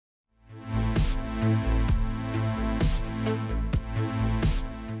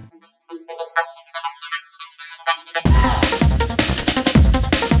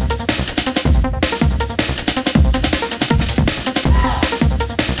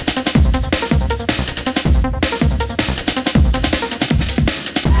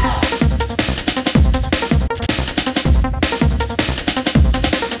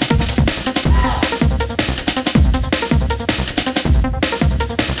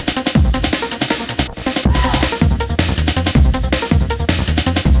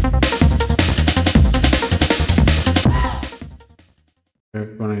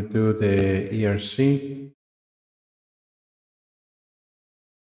ERC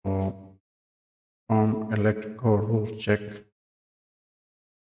or from electrical rule check.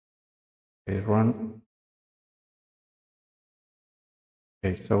 Okay, run.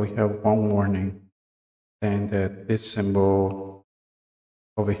 Okay, so we have one warning saying that this symbol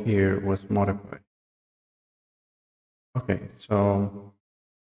over here was modified. Okay, so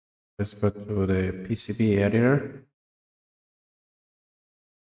let's go to the PCB editor.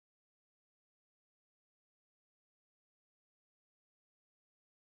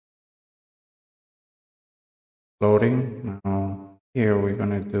 Loading. Now here we're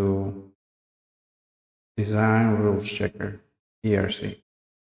gonna do design rules checker, ERC.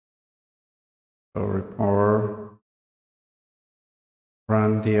 So report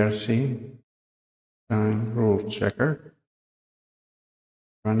run DRC, design rules checker,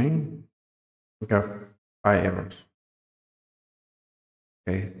 running. We got 5 errors.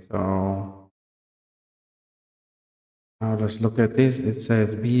 Okay, so now let's look at this. It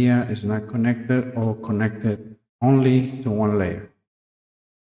says via is not connected or connected only to one layer.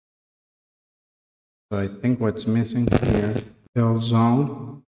 So I think what's missing here, fill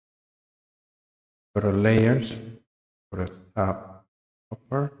zone, go to layers, go to top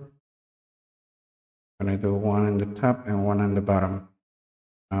upper. I'm gonna do one in the top and one in the bottom.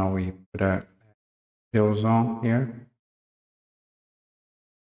 Now we put a fill zone here.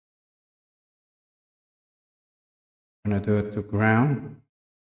 I'm gonna do it to ground.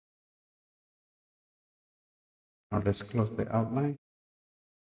 Now let's close the outline.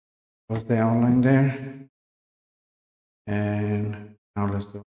 Close the outline there. And now let's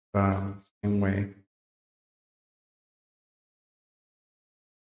do the same way.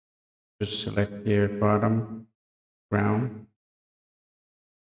 Just select here bottom, ground.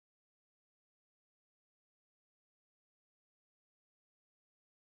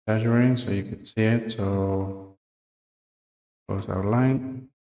 Saturating so you can see it. So close our line.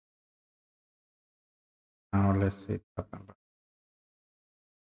 Now let's see top and bottom.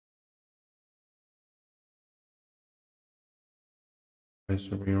 Let's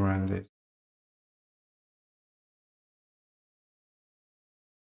rerun this.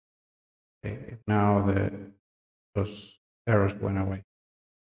 Okay, now those errors went away.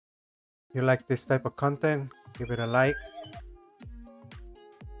 If you like this type of content, give it a like,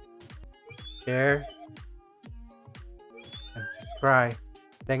 share, and subscribe.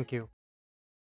 Thank you.